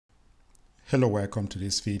Hello, welcome to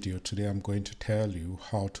this video. Today I'm going to tell you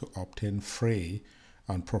how to obtain free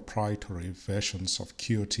and proprietary versions of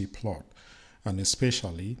QtiPlot, and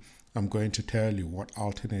especially I'm going to tell you what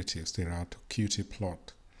alternatives there are to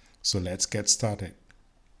QtiPlot. So let's get started.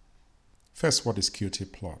 First, what is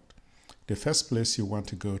QtiPlot? The first place you want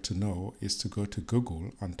to go to know is to go to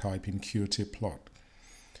Google and type in QtiPlot.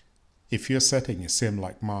 If your setting is same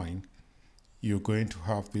like mine, you're going to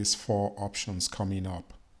have these four options coming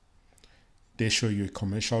up. They show you a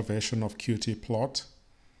commercial version of QtiPlot,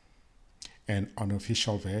 an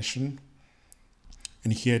unofficial version,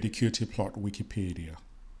 and here the QtiPlot Wikipedia.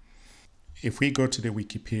 If we go to the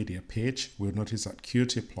Wikipedia page, we'll notice that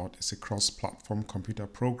QtiPlot is a cross-platform computer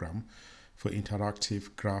program for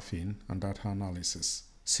interactive graphing and data analysis,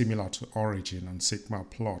 similar to Origin and Sigma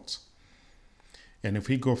Plot. And if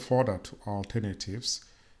we go further to alternatives,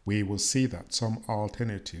 we will see that some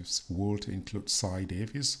alternatives would include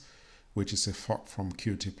SciDavis, which is a fork from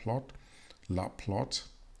QtiPlot, LabPlot,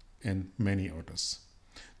 and many others.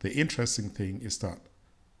 The interesting thing is that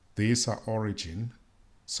these are Origin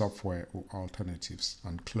software or alternatives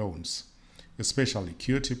and clones, especially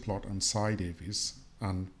QtiPlot and SciDavis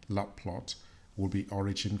and LabPlot will be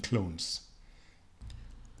Origin clones.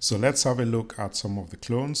 So let's have a look at some of the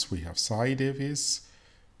clones. We have SciDavis,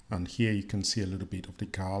 and here you can see a little bit of the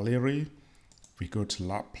gallery. We go to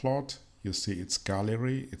LabPlot, you see its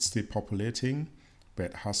gallery, it's still populating,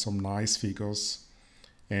 but has some nice figures.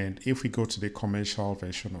 And if we go to the commercial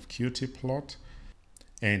version of QtiPlot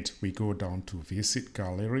and we go down to visit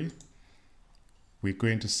gallery, we're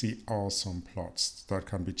going to see awesome plots that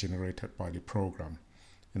can be generated by the program.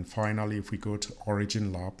 And finally, if we go to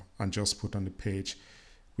Origin Lab and just put on the page,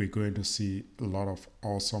 we're going to see a lot of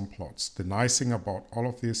awesome plots. The nice thing about all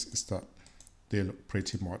of this is that they look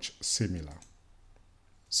pretty much similar.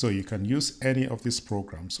 So you can use any of these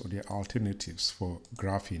programs or their alternatives for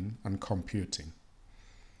graphing and computing.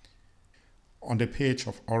 On the page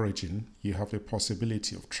of Origin, you have the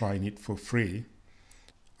possibility of trying it for free.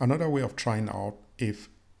 Another way of trying out if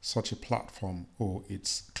such a platform or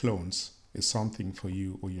its clones is something for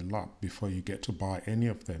you or your lab before you get to buy any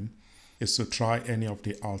of them is to try any of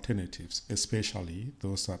the alternatives, especially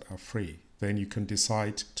those that are free. Then you can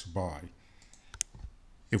decide to buy.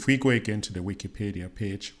 If we go again to the Wikipedia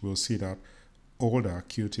page, we'll see that older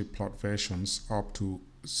QtiPlot versions up to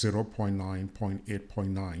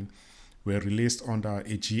 0.9.8.9 were released under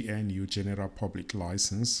a GNU General Public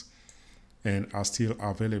License and are still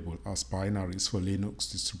available as binaries for Linux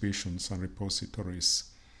distributions and repositories,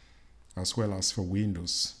 as well as for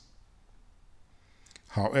Windows.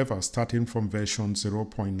 However, starting from version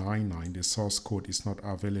 0.99, the source code is not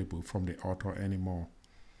available from the author anymore.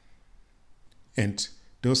 And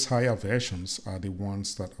those higher versions are the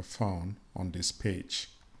ones that are found on this page.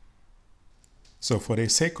 So for the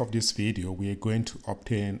sake of this video, we are going to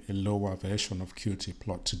obtain a lower version of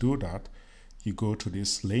QtiPlot. To do that, you go to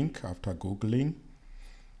this link after Googling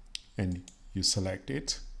and you select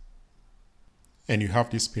it. And you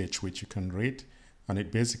have this page which you can read, and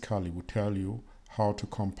it basically will tell you how to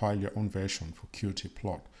compile your own version for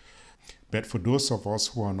QtiPlot. But for those of us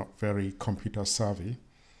who are not very computer savvy,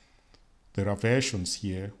 there are versions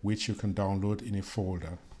here which you can download in a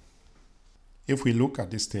folder. If we look at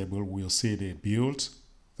this table, we'll see the build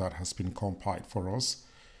that has been compiled for us,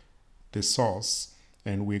 the source,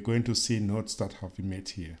 and we're going to see notes that have been made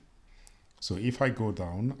here. So if I go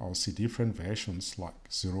down, I'll see different versions like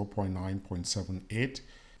 0.9.78,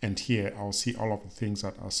 and here I'll see all of the things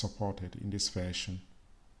that are supported in this version.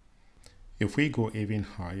 If we go even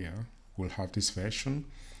higher, we'll have this version,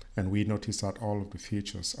 and we notice that all of the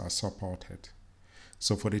features are supported.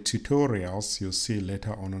 So for the tutorials you'll see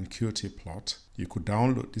later on QtiPlot, you could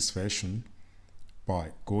download this version by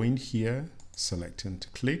going here, selecting to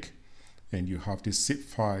click, and you have this zip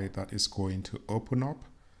file that is going to open up,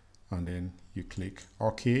 and then you click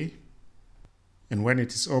OK. And when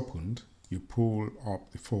it is opened, you pull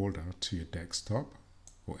up the folder to your desktop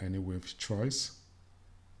or anywhere of your choice.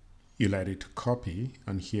 You let it copy,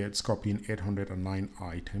 and here it's copying 809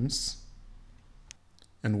 items.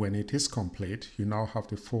 And when it is complete, you now have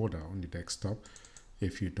the folder on the desktop.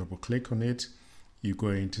 If you double click on it, you're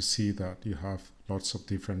going to see that you have lots of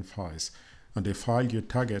different files. And the file you're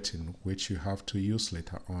targeting, which you have to use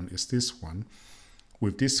later on, is this one.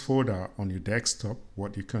 With this folder on your desktop,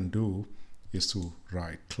 what you can do is to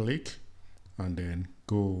right click and then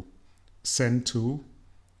go send to,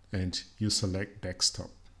 and you select desktop.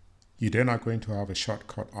 You then are going to have a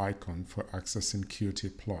shortcut icon for accessing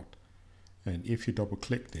QtiPlot. And if you double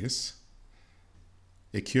click this,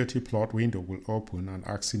 a QtiPlot window will open and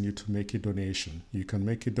asking you to make a donation. You can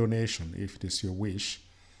make a donation if it is your wish.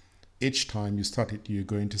 Each time you start it, you're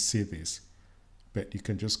going to see this, but you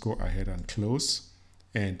can just go ahead and close,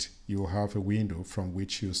 and you'll have a window from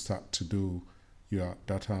which you start to do your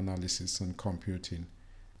data analysis and computing.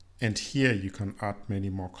 And here you can add many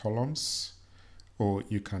more columns, or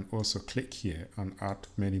you can also click here and add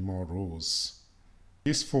many more rows.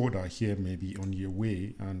 This folder here may be on your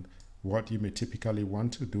way, and what you may typically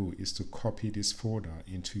want to do is to copy this folder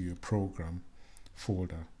into your program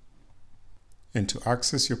folder. And to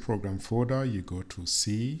access your program folder, you go to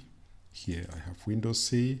C. Here I have Windows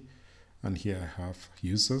C, and here I have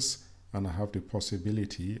users, and I have the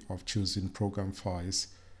possibility of choosing program files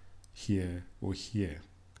here or here.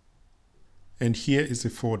 And here is the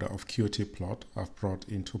folder of QtiPlot I've brought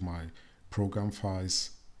into my program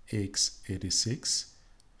files x86.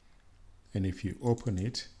 And if you open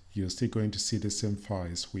it, you're still going to see the same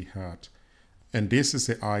files we had. And this is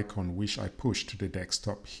the icon which I pushed to the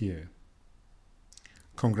desktop here.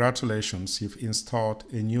 Congratulations, you've installed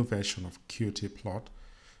a new version of QtiPlot.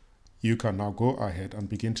 You can now go ahead and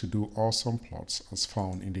begin to do awesome plots as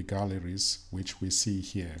found in the galleries which we see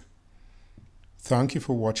here. Thank you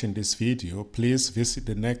for watching this video. Please visit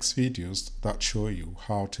the next videos that show you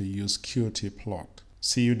how to use QtiPlot.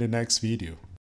 See you in the next video.